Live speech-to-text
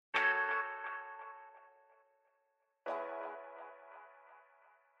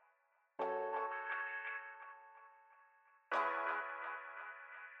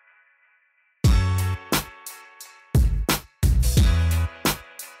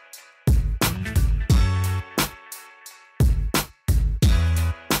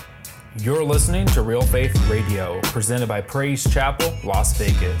You're listening to Real Faith Radio, presented by Praise Chapel, Las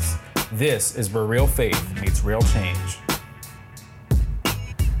Vegas. This is where real faith meets real change.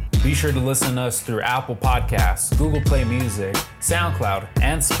 Be sure to listen to us through Apple Podcasts, Google Play Music, SoundCloud,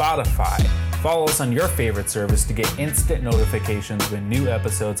 and Spotify. Follow us on your favorite service to get instant notifications when new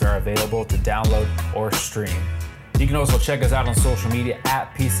episodes are available to download or stream. You can also check us out on social media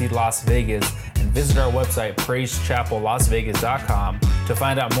at PC Las Vegas and visit our website, praisechapellasvegas.com, to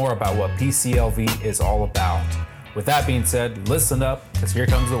find out more about what PCLV is all about. With that being said, listen up, because here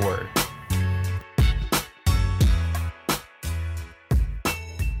comes the word.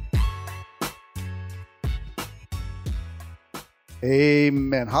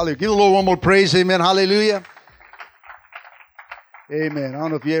 Amen. Hallelujah. Give the Lord one more praise. Amen. Hallelujah. Amen. I don't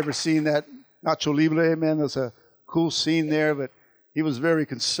know if you ever seen that Nacho Libre. Amen. There's a cool scene there, but he was very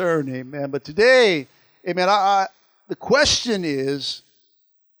concerned. Amen. But today, amen, the question is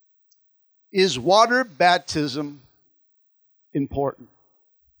water baptism important?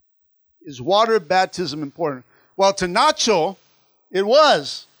 Is water baptism important? Well, to Nacho, it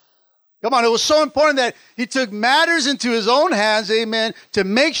was. Come on, it was so important that he took matters into his own hands, amen, to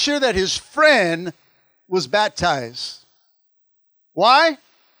make sure that his friend was baptized. Why?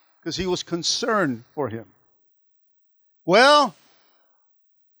 Because he was concerned for him. Well,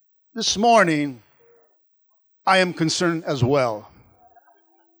 this morning, I am concerned as well.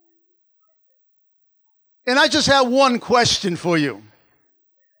 And I just have one question for you.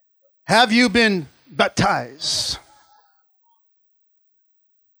 Have you been baptized?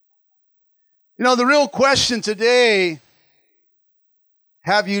 You know, the real question today,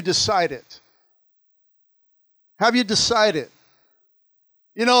 have you decided? Have you decided?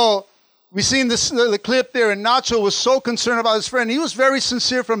 You know, we seen the clip there, and Nacho was so concerned about his friend. He was very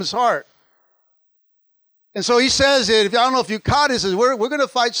sincere from his heart. And so he says, I don't know if you caught it, he says, we're going to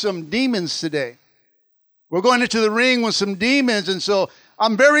fight some demons today. We're going into the ring with some demons, and so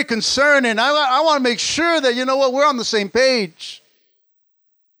I'm very concerned, and I want to make sure that, you know what, we're on the same page.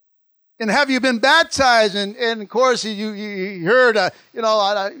 And have you been baptized? And of course, you heard,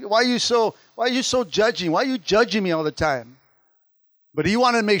 why are you so judging? Why are you judging me all the time? But he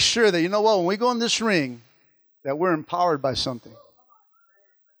wanted to make sure that, you know what, when we go in this ring, that we're empowered by something.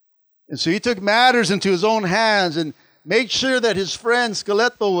 And so he took matters into his own hands and made sure that his friend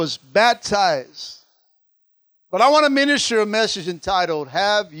Skeleto was baptized. But I want to minister a message entitled,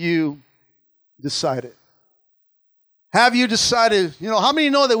 Have You Decided? Have you decided? You know, how many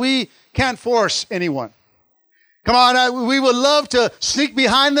know that we can't force anyone? Come on, we would love to sneak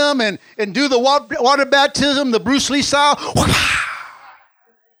behind them and do the water baptism, the Bruce Lee style.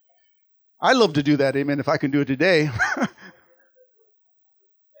 I love to do that, amen, if I can do it today.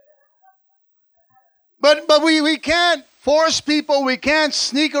 But we can't force people. We can't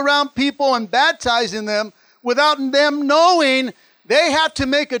sneak around people and baptizing them without them knowing they have to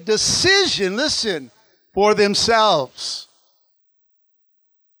make a decision, listen, for themselves.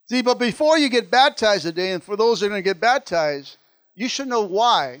 See, but before you get baptized today, and for those that are going to get baptized, you should know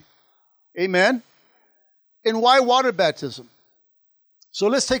why. Amen? And why water baptism? So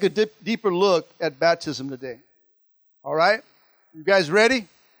let's take a deeper look at baptism today. All right? You guys ready?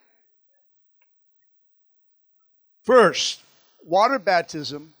 First, water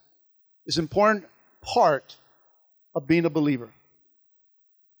baptism is an important part of being a believer.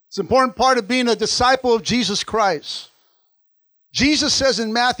 It's an important part of being a disciple of Jesus Christ. Jesus says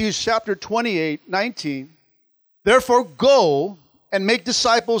in Matthew chapter 28:19, therefore go and make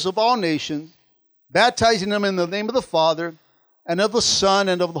disciples of all nations, baptizing them in the name of the Father and of the Son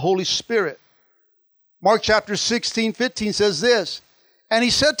and of the Holy Spirit. Mark chapter 16:15 says this, and he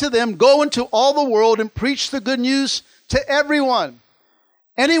said to them, go into all the world and preach the good news to everyone.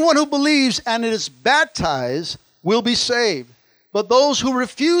 Anyone who believes and is baptized will be saved, but those who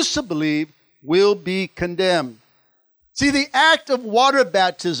refuse to believe will be condemned. See, the act of water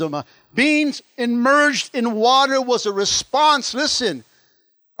baptism, being immersed in water, was a response, listen,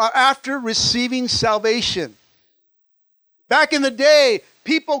 after receiving salvation. Back in the day,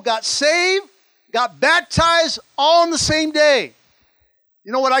 people got saved, got baptized all on the same day.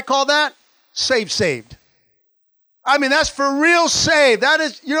 You know what I call that? Saved. I mean, that's for real saved. That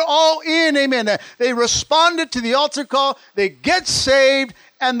is, you're all in, amen. They responded to the altar call, they get saved,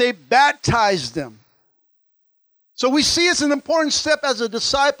 and they baptized them. So we see it's an important step as a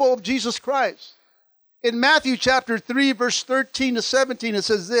disciple of Jesus Christ. In Matthew chapter 3, verse 13 to 17, it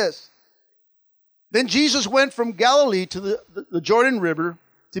says this. Then Jesus went from Galilee to the Jordan River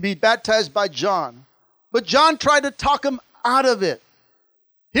to be baptized by John. But John tried to talk him out of it.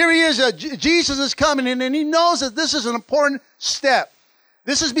 Here he is, Jesus is coming in, and he knows that this is an important step.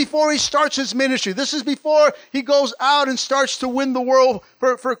 This is before he starts his ministry. This is before he goes out and starts to win the world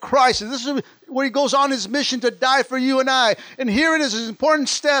for Christ. And this is where he goes on his mission to die for you and I. And here it is, an important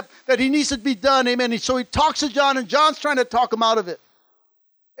step that he needs to be done. Amen. And so he talks to John, and John's trying to talk him out of it.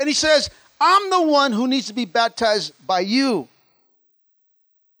 And he says, I'm the one who needs to be baptized by you.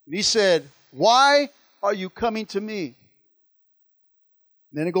 And he said, why are you coming to me?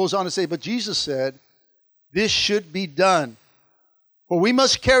 And then it goes on to say, but Jesus said, this should be done. For we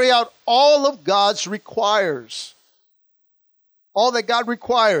must carry out all of God's requires. All that God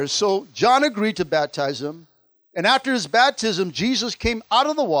requires. So John agreed to baptize him. And after his baptism, Jesus came out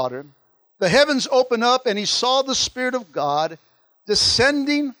of the water. The heavens opened up, and he saw the Spirit of God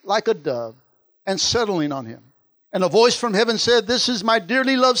descending like a dove and settling on him. And a voice from heaven said, this is my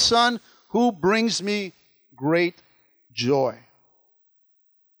dearly loved Son, who brings me great joy.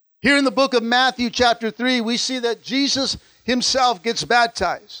 Here in the book of Matthew chapter 3, we see that Jesus himself gets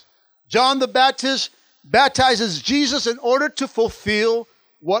baptized. John the Baptist baptizes Jesus in order to fulfill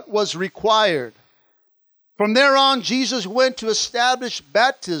what was required. From there on, Jesus went to establish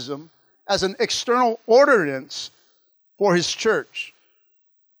baptism as an external ordinance for his church,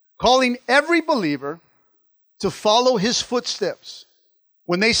 calling every believer to follow his footsteps.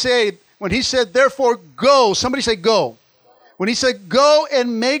 When he said, therefore, go, somebody say go. When he said, go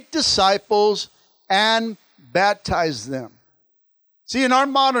and make disciples and baptize them. See, in our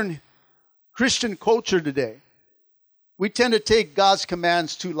modern Christian culture today, we tend to take God's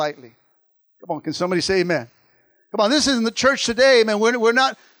commands too lightly. Come on, can somebody say amen? Come on, this is in the church today, man. We're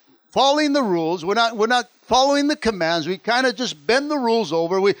not following the rules. We're not following the commands. We kind of just bend the rules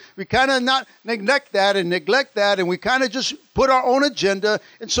over. We kind of not neglect that, and we kind of just put our own agenda.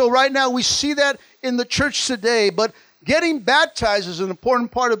 And so right now we see that in the church today. But getting baptized is an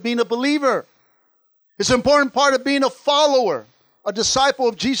important part of being a believer. It's an important part of being a follower, a disciple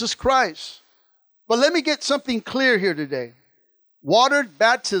of Jesus Christ. But let me get something clear here today. Water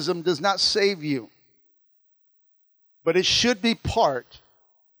baptism does not save you, but it should be part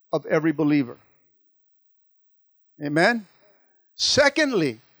of every believer. Amen?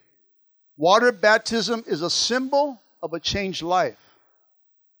 Secondly, water baptism is a symbol of a changed life.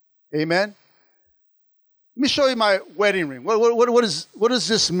 Amen? Let me show you my wedding ring. What does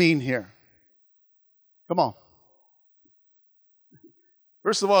this mean here? Come on.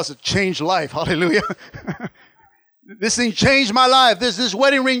 First of all, it's a changed life. Hallelujah. This thing changed my life. This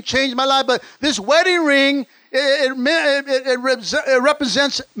wedding ring changed my life. But this wedding ring, it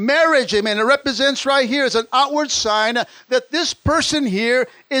represents marriage. Amen. It represents right here. It's an outward sign that this person here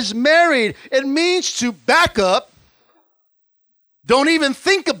is married. It means to back up. Don't even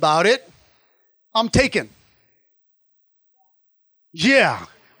think about it. I'm taken. Yeah.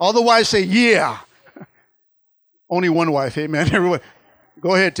 All the wives say, yeah. Only one wife. Amen. Everyone,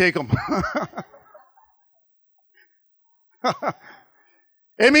 go ahead, take them.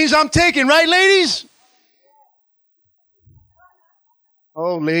 It means I'm taken, right, ladies?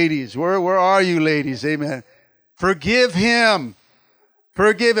 Oh, ladies, where are you, ladies? Amen. Forgive him.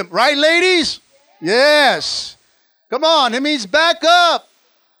 Forgive him. Right, ladies? Yes. Come on. It means back up.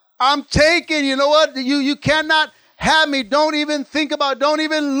 I'm taken. You know what? You cannot have me. Don't even think about it. Don't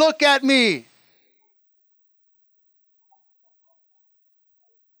even look at me.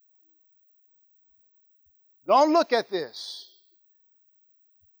 Don't look at this.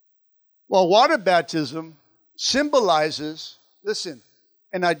 Well, water baptism symbolizes, listen,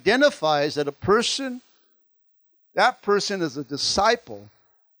 and identifies that that person is a disciple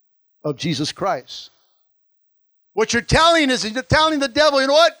of Jesus Christ. What you're telling you're telling the devil, you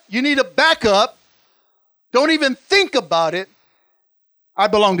know what? You need to back up. Don't even think about it. I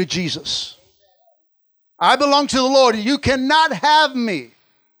belong to Jesus. I belong to the Lord. You cannot have me.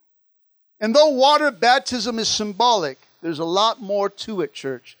 And though water baptism is symbolic, there's a lot more to it,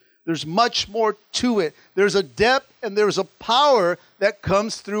 church. There's much more to it. There's a depth and there's a power that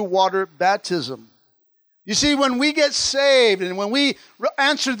comes through water baptism. You see, when we get saved and when we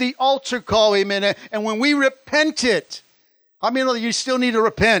answer the altar call, amen, and when we repent it, how many know you still need to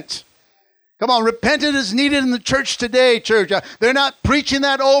repent? Come on, repentance is needed in the church today, church. They're not preaching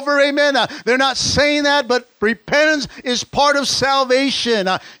that over, amen. They're not saying that, but repentance is part of salvation.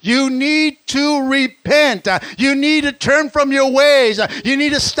 You need to repent. You need to turn from your ways. You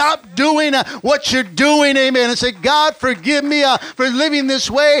need to stop doing what you're doing, amen, and say, God, forgive me for living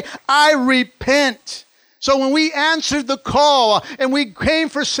this way. I repent. So when we answered the call and we came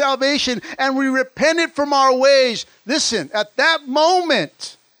for salvation and we repented from our ways, listen, at that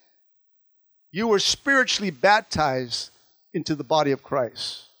moment, you were spiritually baptized into the body of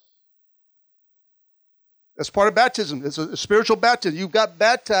Christ. That's part of baptism. It's a spiritual baptism. You got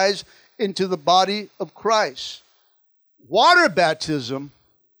baptized into the body of Christ. Water baptism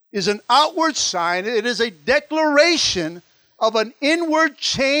is an outward sign. It is a declaration of an inward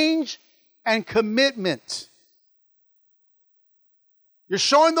change and commitment. You're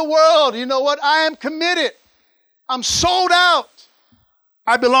showing the world, you know what? I am committed. I'm sold out.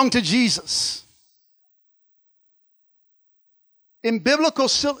 I belong to Jesus. In biblical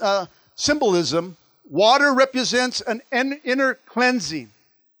symbolism, water represents an inner cleansing,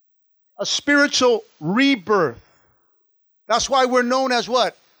 a spiritual rebirth. That's why we're known as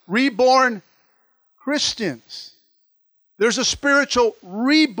what? Reborn Christians. There's a spiritual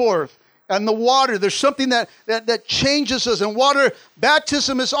rebirth in the water. There's something that changes us. And water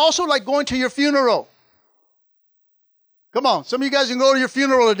baptism is also like going to your funeral. Come on, some of you guys can go to your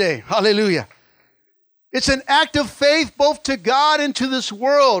funeral today. Hallelujah. It's an act of faith both to God and to this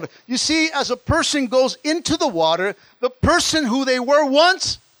world. You see, as a person goes into the water, the person who they were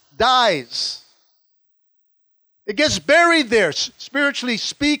once dies. It gets buried there, spiritually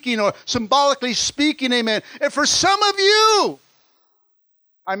speaking or symbolically speaking, amen. And for some of you,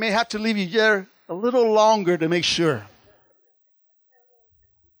 I may have to leave you there a little longer to make sure.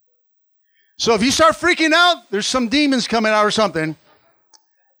 So if you start freaking out, there's some demons coming out or something.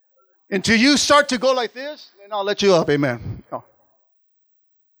 Until you start to go like this, then I'll let you up, amen. Oh.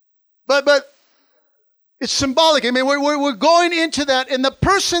 But it's symbolic. I mean, we're going into that. And the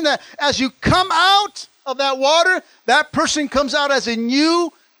person that, as you come out of that water, that person comes out as a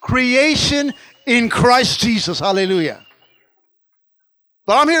new creation in Christ Jesus. Hallelujah.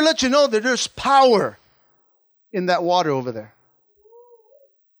 But I'm here to let you know that there's power in that water over there.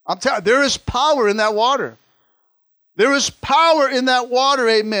 I'm telling you, there is power in that water. There is power in that water,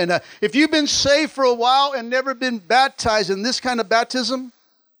 amen. If you've been saved for a while and never been baptized in this kind of baptism,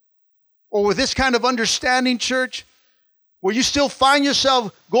 or with this kind of understanding, church, where you still find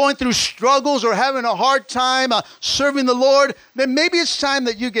yourself going through struggles or having a hard time serving the Lord, then maybe it's time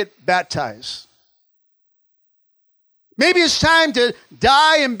that you get baptized. Maybe it's time to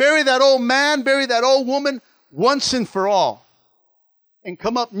die and bury that old man, bury that old woman once and for all, and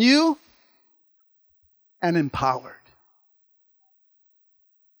come up new and empowered.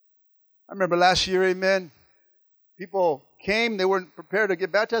 I remember last year, amen, people came, they weren't prepared to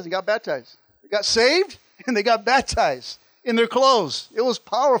get baptized and got baptized. They got saved and they got baptized in their clothes. It was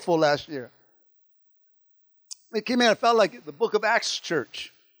powerful last year. They came in, it felt like the book of Acts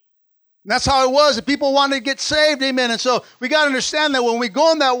church. And that's how it was. The people wanted to get saved, amen. And so we got to understand that when we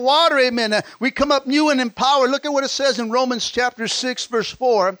go in that water, amen, we come up new and empowered. Look at what it says in Romans chapter 6, verse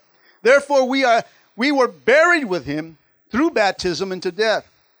 4. Therefore we were buried with him through baptism into death,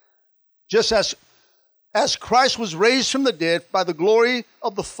 just as Christ was raised from the dead by the glory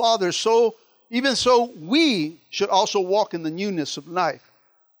of the Father, so we should also walk in the newness of life.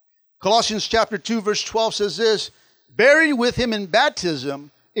 Colossians chapter 2, verse 12 says this, buried with him in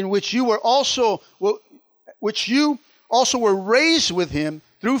baptism, in which you also were raised with him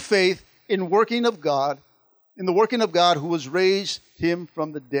through faith in the working of God who was raised him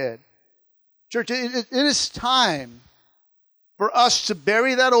from the dead. Church, it is time for us to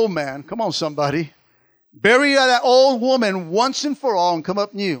bury that old man. Come on, somebody. Bury that old woman once and for all and come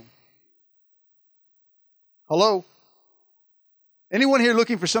up new. Hello? Anyone here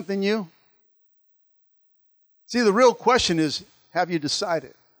looking for something new? See, the real question is, have you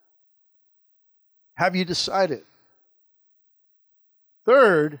decided? Have you decided?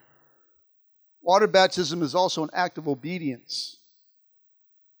 Third, water baptism is also an act of obedience.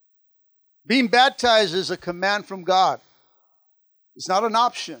 Being baptized is a command from God. It's not an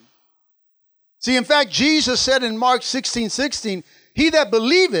option. See, in fact, Jesus said in Mark 16:16, he that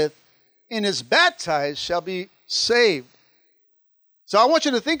believeth and is baptized shall be saved. So I want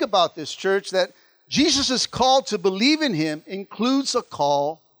you to think about this, church, that Jesus' call to believe in him includes a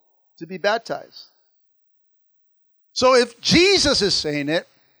call to be baptized. So if Jesus is saying it,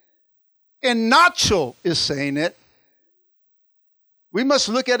 and Nacho is saying it, we must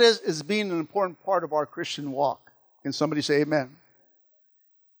look at it as being an important part of our Christian walk. Can somebody say amen?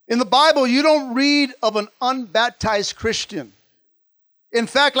 In the Bible, you don't read of an unbaptized Christian. In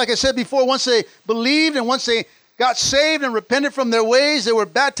fact, like I said before, once they believed and once they got saved and repented from their ways, they were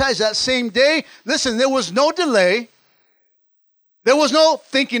baptized that same day. Listen, there was no delay. There was no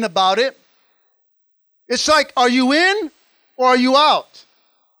thinking about it. It's like, are you in or are you out?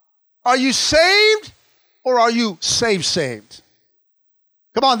 Are you saved or are you saved?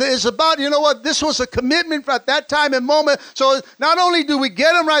 Come on, it's about, you know what, this was a commitment at that time and moment. So not only do we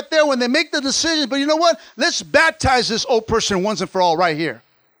get them right there when they make the decision, but you know what? Let's baptize this old person once and for all right here.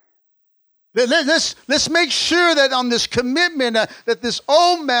 Let's make sure that on this commitment that this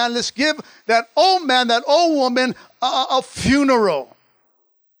old man, let's give that old man, that old woman a funeral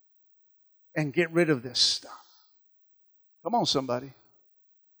and get rid of this stuff. Come on, somebody.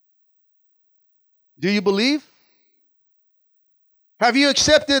 Do you believe? Have you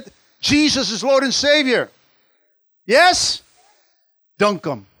accepted Jesus as Lord and Savior? Yes? Dunk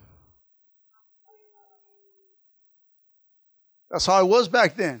 'em. That's how it was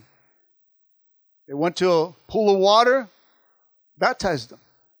back then. They went to a pool of water, baptized them.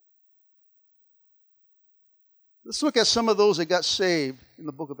 Let's look at some of those that got saved in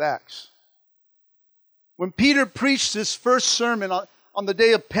the book of Acts. When Peter preached his first sermon on the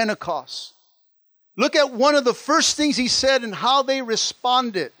day of Pentecost, look at one of the first things he said and how they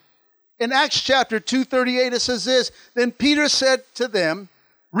responded. In Acts chapter 2:38, it says this, "Then Peter said to them,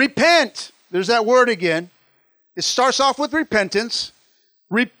 'Repent.'" There's that word again. It starts off with repentance.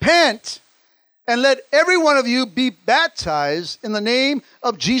 "Repent, and let every one of you be baptized in the name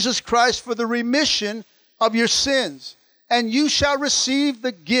of Jesus Christ for the remission of your sins, and you shall receive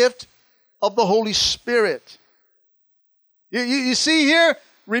the gift of the Holy Spirit." You see here,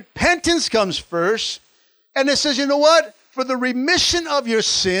 repentance comes first, and it says, you know what? For the remission of your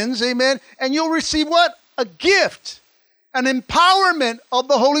sins, amen, and you'll receive what? A gift, an empowerment of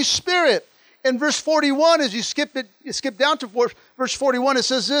the Holy Spirit. In verse 41, as you skip down to verse 41, it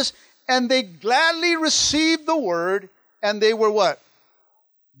says this, "And they gladly received the word, and they were" what?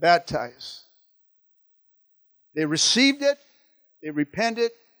 Baptized. They received it, they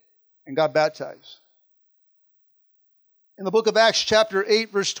repented, and got baptized. In the book of Acts, chapter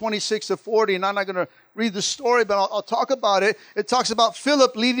 8, verse 26 to 40, and I'm not going to read the story, but I'll talk about it. It talks about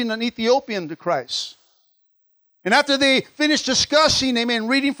Philip leading an Ethiopian to Christ. And after they finished discussing, amen,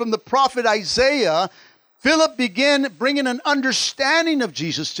 reading from the prophet Isaiah, Philip began bringing an understanding of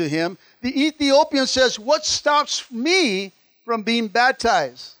Jesus to him. The Ethiopian says, "What stops me from being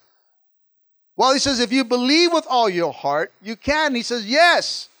baptized?" Well, he says, "If you believe with all your heart, you can." And he says,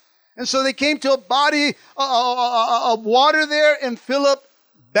 "Yes." And so they came to a body of water there, and Philip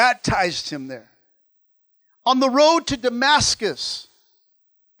baptized him there. On the road to Damascus,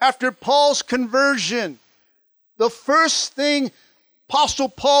 after Paul's conversion, the first thing Apostle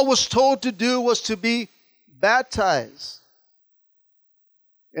Paul was told to do was to be baptized.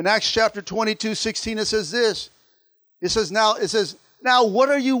 In Acts chapter 22:16, it says this. It says, now what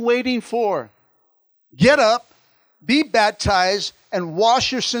are you waiting for? Get up, be baptized, and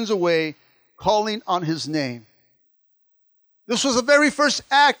wash your sins away, calling on his name. This was the very first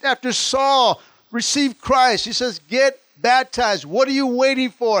act after Saul received Christ. He says, get baptized. What are you waiting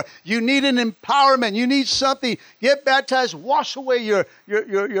for? You need an empowerment. You need something. Get baptized. Wash away your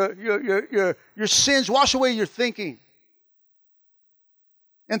sins. Wash away your thinking.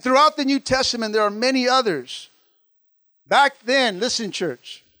 And throughout the New Testament, there are many others. Back then, listen,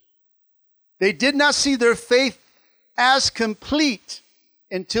 church, they did not see their faith as complete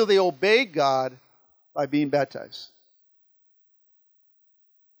until they obeyed God by being baptized.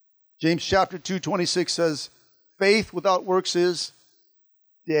 James chapter 2:26 says, faith without works is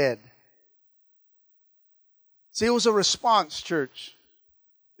dead. See, it was a response, church.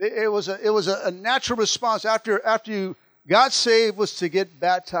 It was a natural response after you got saved, was to get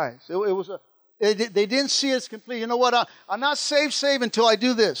baptized. They didn't see it as complete. You know what? I'm not saved until I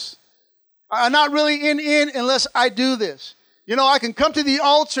do this. I'm not really in unless I do this. You know, I can come to the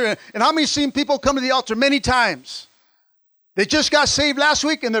altar, and how many seen people come to the altar many times? They just got saved last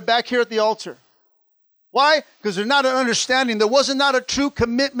week, and they're back here at the altar. Why? Because they're not an understanding. There wasn't not a true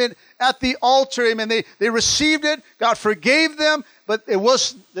commitment at the altar. Amen. They received it. God forgave them, but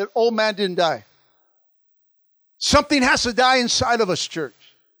the old man didn't die. Something has to die inside of us, church.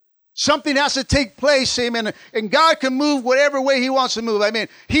 Something has to take place, amen. And God can move whatever way he wants to move. I mean,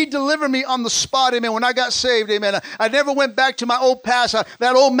 he delivered me on the spot, amen, when I got saved, amen. I never went back to my old past.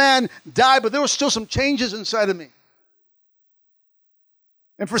 That old man died, but there were still some changes inside of me.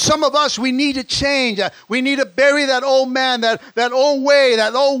 And for some of us, we need to change. We need to bury that old man, that old way,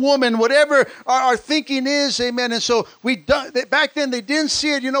 that old woman, whatever our thinking is, amen. And so back then they didn't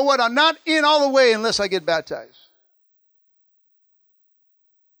see it. You know what? I'm not in all the way unless I get baptized.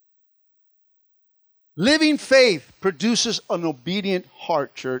 Living faith produces an obedient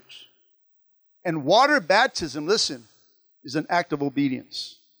heart, church. And water baptism, listen, is an act of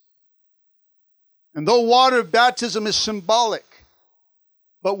obedience. And though water baptism is symbolic,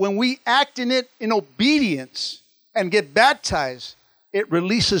 but when we act in it in obedience and get baptized, it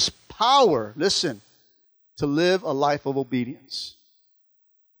releases power, listen, to live a life of obedience.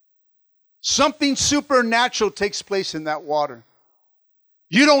 Something supernatural takes place in that water.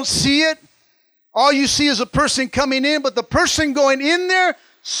 You don't see it. All you see is a person coming in, but the person going in there,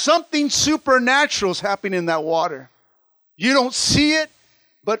 something supernatural is happening in that water. You don't see it,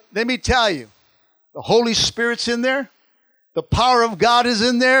 but let me tell you, the Holy Spirit's in there, the power of God is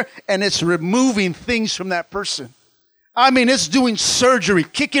in there, and it's removing things from that person. I mean, it's doing surgery,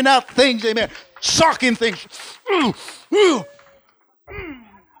 kicking out things, amen, sucking things.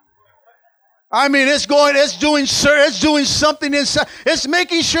 I mean, it's doing something inside. It's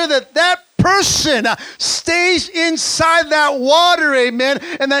making sure that that person stays inside that water, amen,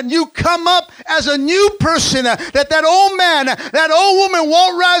 and that you come up as a new person, that old man, that old woman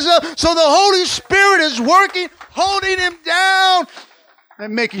won't rise up, so the Holy Spirit is working, holding him down,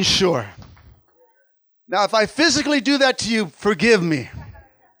 and making sure. Now, if I physically do that to you, forgive me.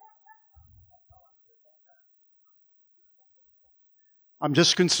 I'm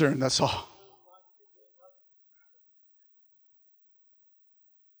just concerned, that's all.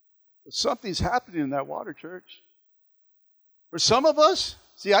 But something's happening in that water, church. For some of us,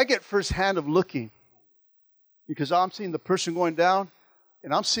 see, I get firsthand of looking because I'm seeing the person going down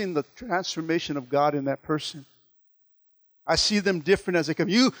and I'm seeing the transformation of God in that person. I see them different as they come.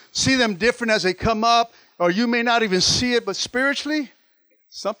 You see them different as they come up, or you may not even see it, but spiritually,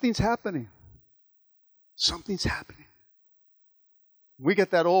 something's happening. Something's happening. We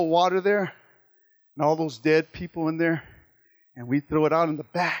get that old water there and all those dead people in there, and we throw it out in the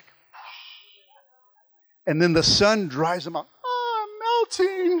back. And then the sun dries them out. Oh, I'm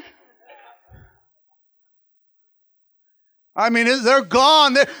melting. I mean, they're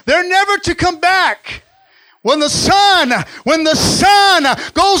gone. They're never to come back. When the sun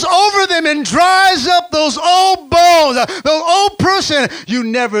goes over them and dries up those old bones, the old person, you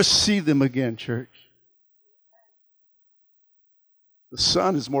never see them again, church. The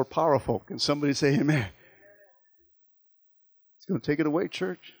sun is more powerful. Can somebody say amen? It's going to take it away,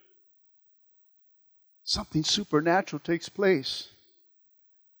 church. Something supernatural takes place.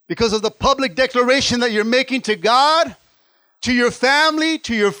 Because of the public declaration that you're making to God, to your family,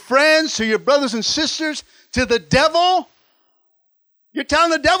 to your friends, to your brothers and sisters, to the devil. You're telling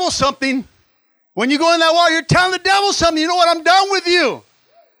the devil something. When you go in that water, you're telling the devil something. You know what? I'm done with you.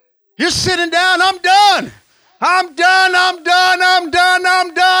 You're sitting down. I'm done. I'm done. I'm done. I'm done.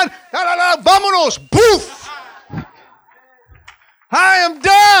 I'm done. Da, da, da. Vámonos. Poof. I am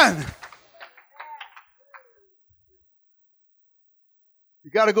done. You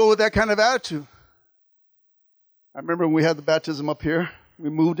got to go with that kind of attitude. I remember when we had the baptism up here, we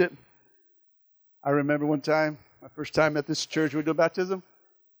moved it. I remember one time, my first time at this church, we do baptism.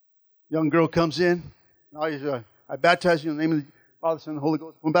 Young girl comes in. I baptize you in the name of the Father, Son, and the Holy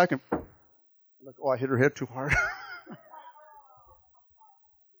Ghost. Went back and I'm like, oh, I hit her head too hard.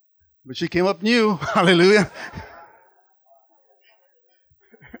 But she came up new. Hallelujah.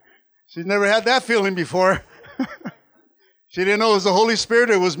 She's never had that feeling before. She didn't know it was the Holy Spirit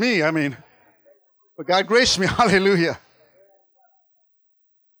or it was me. I mean, but God graced me. Hallelujah.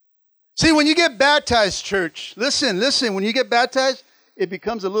 See, when you get baptized, church, listen, when you get baptized, it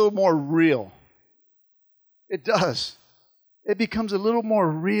becomes a little more real. It does. It becomes a little more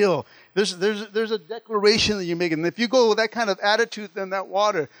real. There's a declaration that you're making. And if you go with that kind of attitude in that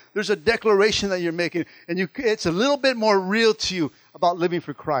water, there's a declaration that you're making. And it's a little bit more real to you about living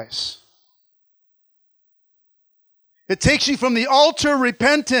for Christ. It takes you from the altar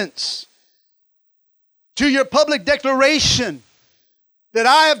repentance to your public declaration that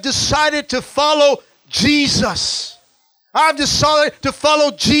I have decided to follow Jesus. I've decided to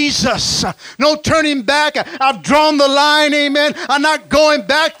follow Jesus. No turning back. I've drawn the line, amen. I'm not going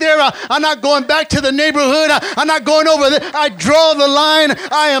back there. I'm not going back to the neighborhood. I'm not going over there. I draw the line.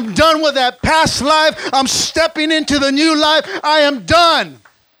 I am done with that past life. I'm stepping into the new life. I am done.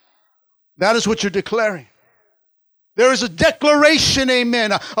 That is what you're declaring. There is a declaration,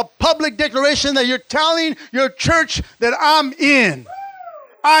 amen, a public declaration that you're telling your church that I'm in.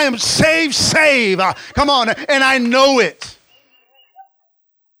 I am saved. Come on, and I know it.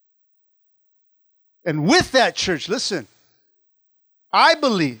 And with that, church, listen, I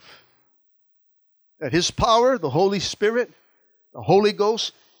believe that His power, the Holy Spirit, the Holy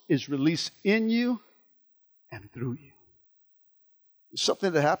Ghost, is released in you and through you. It's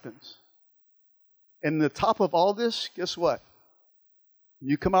something that happens. And the top of all this, guess what?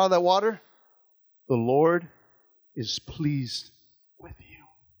 When you come out of that water, the Lord is pleased with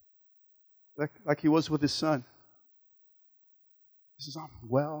you. Like He was with His Son. He says, I'm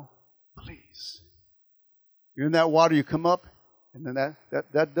well pleased. You're in that water, you come up, and then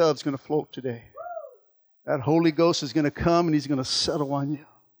that dove's going to float today. That Holy Ghost is going to come, and He's going to settle on you.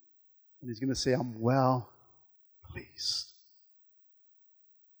 And He's going to say, I'm well pleased.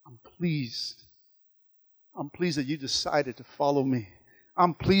 I'm pleased I'm pleased that you decided to follow me.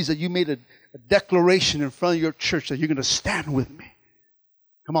 I'm pleased that you made a declaration in front of your church that you're going to stand with me.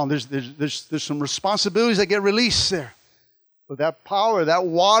 Come on, there's some responsibilities that get released there. But that power, that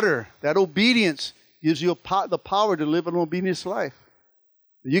water, that obedience gives you the power to live an obedience life.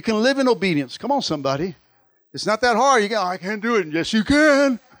 You can live in obedience. Come on, somebody. It's not that hard. You go, I can't do it. Yes, you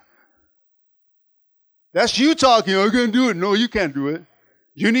can. That's you talking. I can't do it. No, you can't do it.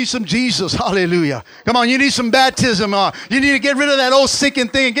 You need some Jesus. Hallelujah. Come on, you need some baptism. You need to get rid of that old sinking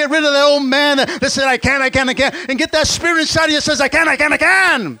thing. Get rid of that old man that said, I can. And get that spirit inside of you that says, I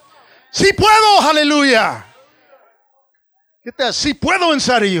can. Si puedo. Hallelujah. Get that si puedo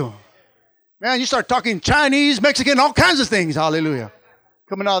inside of you. Man, you start talking Chinese, Mexican, all kinds of things. Hallelujah.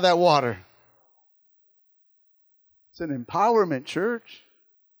 Coming out of that water. It's an empowerment, church.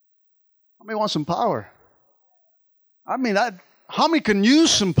 How many want some power? How many can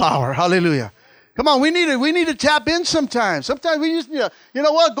use some power? Hallelujah. Come on, we need to tap in sometimes. Sometimes we just need to, you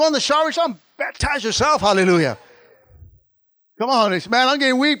know what, go in the shower, baptize yourself. Hallelujah. Come on, man, I'm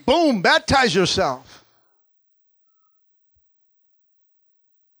getting weak. Boom, baptize yourself.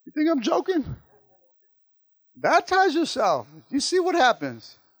 You think I'm joking? Baptize yourself. You see what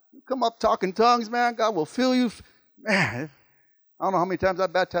happens. You come up talking tongues, man, God will fill you. Man, I don't know how many times I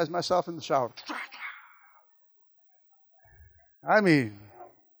baptized myself in the shower.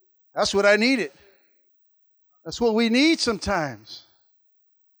 That's what I needed. That's what we need sometimes.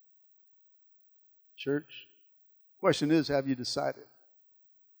 Church, question is, have you decided?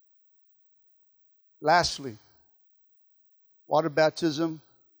 Lastly, water baptism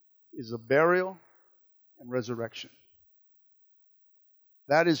is a burial and resurrection.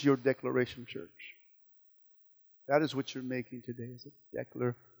 That is your declaration, church. That is what you're making today, is a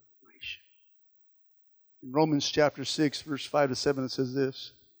declaration. In Romans chapter 6, verse 5 to 7, it says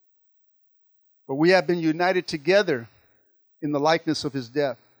this. For we have been united together in the likeness of his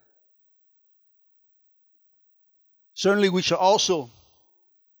death. Certainly we shall also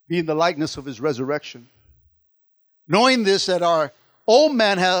be in the likeness of his resurrection. Knowing this, that our old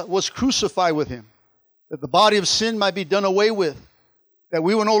man was crucified with him, that the body of sin might be done away with, that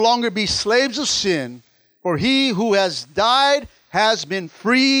we will no longer be slaves of sin, for he who has died has been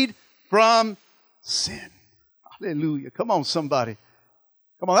freed from sin. Hallelujah. Come on, somebody.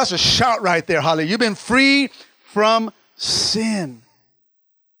 Come on, that's a shout right there. Hallelujah. You've been freed from sin.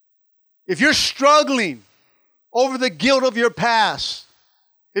 If you're struggling over the guilt of your past,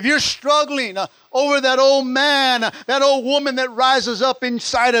 if you're struggling over that old man, that old woman that rises up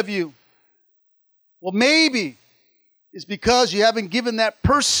inside of you, well, maybe it's because you haven't given that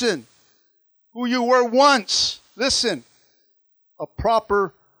person who you were once, listen, a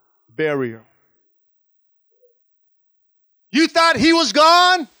proper burial. You thought he was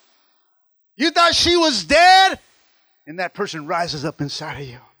gone? You thought she was dead? And that person rises up inside of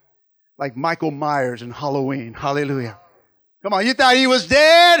you. Like Michael Myers in Halloween. Hallelujah. Come on, you thought he was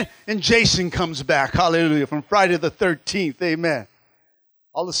dead? And Jason comes back. Hallelujah. From Friday the 13th. Amen.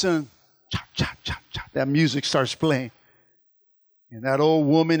 All of a sudden, chop, chop, chop, chop, that music starts playing. And that old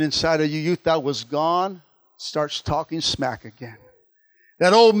woman inside of you thought was gone, starts talking smack again.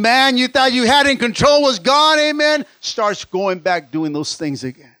 That old man you thought you had in control was gone, amen, starts going back doing those things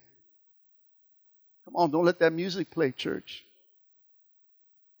again. Come on, don't let that music play, church.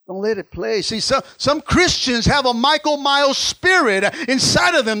 Don't let it play. See, some Christians have a Michael Myers spirit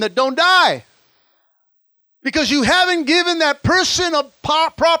inside of them that don't die. Because you haven't given that person a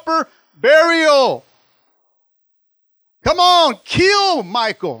proper burial. Come on, kill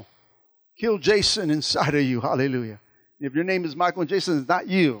Michael. Kill Jason inside of you. Hallelujah. If your name is Michael and Jason, it's not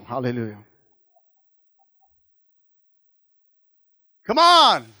you. Hallelujah. Come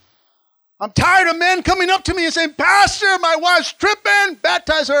on. I'm tired of men coming up to me and saying, Pastor, my wife's tripping.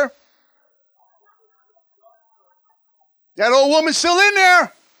 Baptize her. That old woman's still in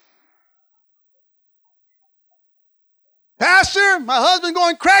there. Pastor, my husband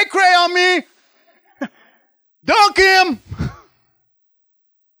going cray-cray on me. Dunk him. I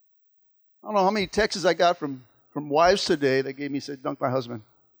don't know how many texts I got from wives today that gave me, said, dunk my husband.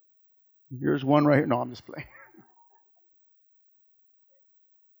 Here's one right here. No, I'm just playing.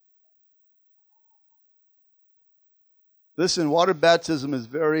 Listen, water baptism is a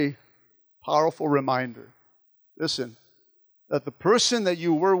very powerful reminder. Listen, that the person that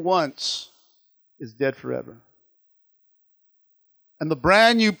you were once is dead forever. And the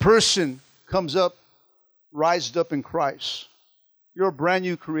brand new person comes up, rised up in Christ. You're a brand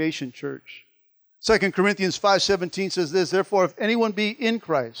new creation, church. 2 Corinthians 5:17 says this, therefore, if anyone be in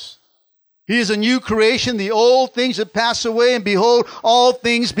Christ, he is a new creation. The old things have passed away, and behold, all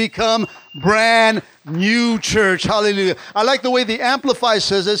things become brand new church. Hallelujah. I like the way the Amplified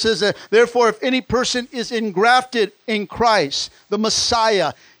says it. It says that, therefore, if any person is engrafted in Christ, the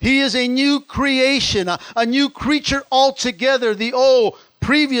Messiah, he is a new creation, a new creature altogether. The old,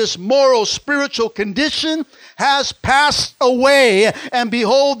 previous moral, spiritual condition has passed away, and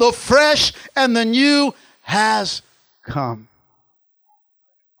behold, the fresh and the new has come.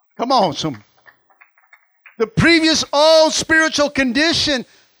 Come on, the previous old spiritual condition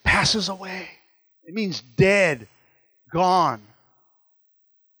passes away. It means dead, gone.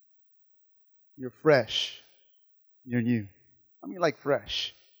 You're fresh. You're new. I mean, like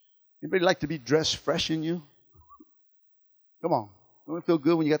fresh. Anybody like to be dressed fresh in you? Come on. Don't it feel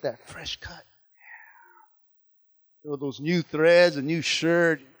good when you got that fresh cut? Yeah. Those new threads, a new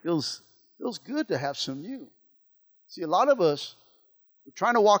shirt. It feels good to have some new. See, a lot of us, we're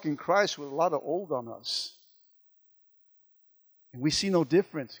trying to walk in Christ with a lot of old on us. And we see no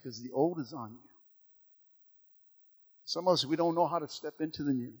difference because the old is on you. Some of us, we don't know how to step into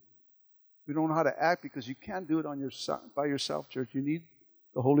the new. We don't know how to act because you can't do it by yourself, church. You need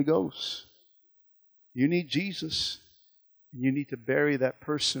the Holy Ghost. You need Jesus. And you need to bury that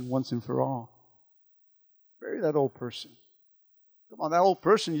person once and for all. Bury that old person. Come on, that old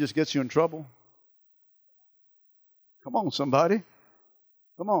person just gets you in trouble. Come on, somebody.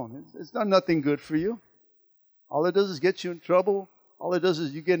 Come on. It's done nothing good for you. All it does is get you in trouble. All it does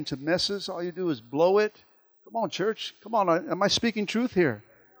is you get into messes. All you do is blow it. Come on, church. Come on. Am I speaking truth here?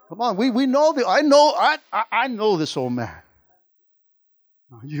 Come on. We know I know this old man.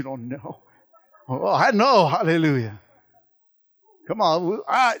 No, you don't know. Oh, I know. Hallelujah. Come on.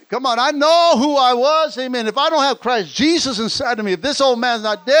 I know who I was. Amen. If I don't have Christ Jesus inside of me, if this old man's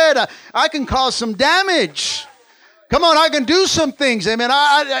not dead, I can cause some damage. Come on, I can do some things. Amen.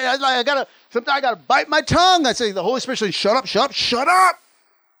 I gotta bite my tongue. I say, the Holy Spirit says, shut up, shut up, shut up.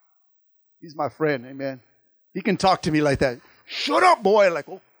 He's my friend. Amen. He can talk to me like that. Shut up, boy. Like,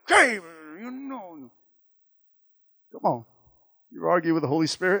 okay, you know. Come on. You argue with the Holy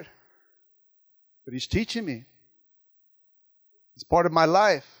Spirit? But He's teaching me. It's part of my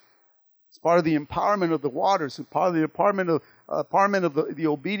life. It's part of the empowerment of the waters. It's part of the empowerment of the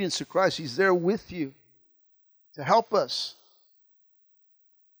obedience to Christ. He's there with you to help us.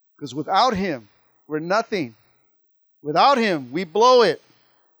 Because without Him, we're nothing. Without Him, we blow it.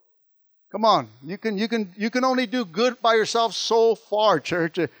 Come on, you can only do good by yourself so far,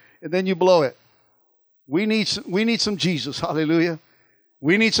 church, and then you blow it. We need some Jesus, hallelujah.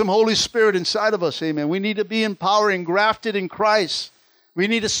 We need some Holy Spirit inside of us, amen. We need to be empowered and grafted in Christ. We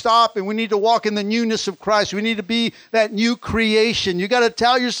need to stop and we need to walk in the newness of Christ. We need to be that new creation. You got to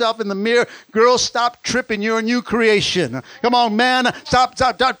tell yourself in the mirror, girl, stop tripping. You're a new creation. Come on, man. Stop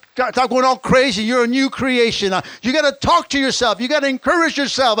going all crazy. You're a new creation. You got to talk to yourself. You got to encourage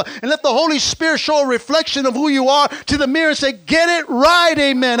yourself and let the Holy Spirit show a reflection of who you are to the mirror and say, get it right,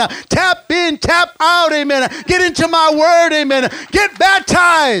 amen. Tap in, tap out, amen. Get into my word, amen. Get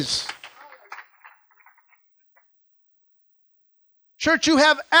baptized. Church, you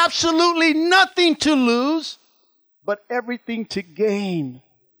have absolutely nothing to lose, but everything to gain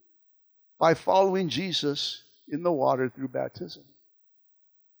by following Jesus in the water through baptism.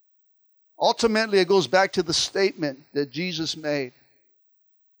 Ultimately, it goes back to the statement that Jesus made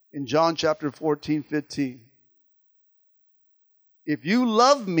in John chapter 14:15. If you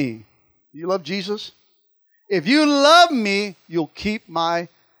love me, you love Jesus? If you love me, you'll keep my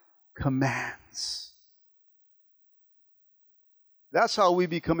commands. That's how we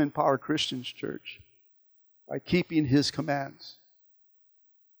become empowered Christians, church, by keeping His commands.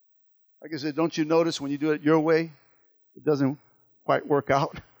 Like I said, don't you notice when you do it your way, it doesn't quite work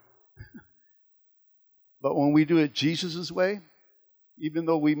out? But when we do it Jesus' way, even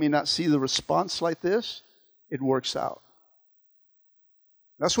though we may not see the response like this, it works out.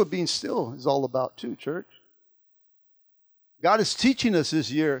 That's what being still is all about too, church. God is teaching us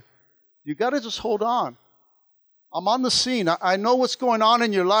this year, you got to just hold on. I'm on the scene. I know what's going on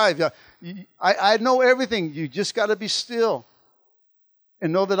in your life. I know everything. You just got to be still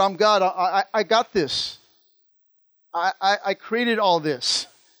and know that I'm God. I got this. I created all this.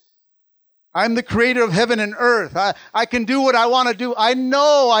 I'm the creator of heaven and earth. I can do what I want to do. I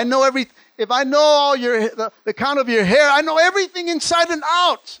know everything. If I know all the count of your hair, I know everything inside and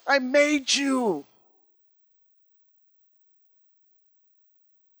out. I made you.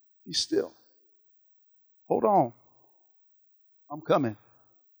 Be still. Hold on. I'm coming.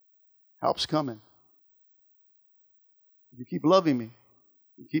 Help's coming. If you keep loving me,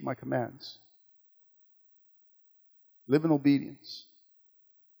 you keep my commands. Live in obedience.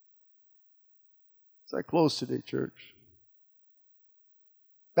 As I close today, church,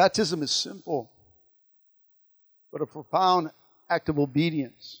 baptism is simple. but a profound act of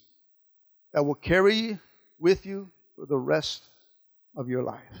obedience that will carry you with you for the rest of your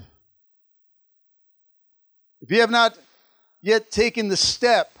life. If you have not yet taken the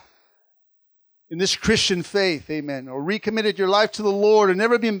step in this Christian faith, amen, or recommitted your life to the Lord and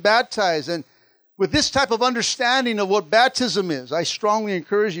never been baptized, and with this type of understanding of what baptism is, I strongly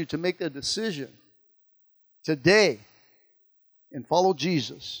encourage you to make the decision today and follow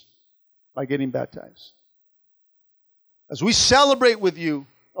Jesus by getting baptized. As we celebrate with you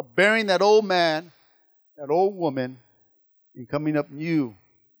of bearing that old man, that old woman, and coming up new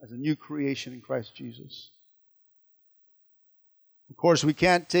as a new creation in Christ Jesus. Of course, we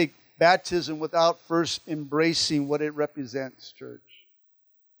can't take baptism without first embracing what it represents, church.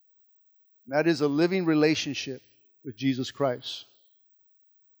 And that is a living relationship with Jesus Christ.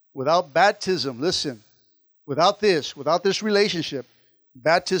 Without baptism, listen, without this relationship,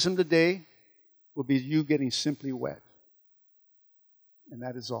 baptism today will be you getting simply wet. And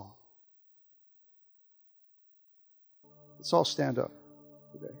that is all. Let's all stand up.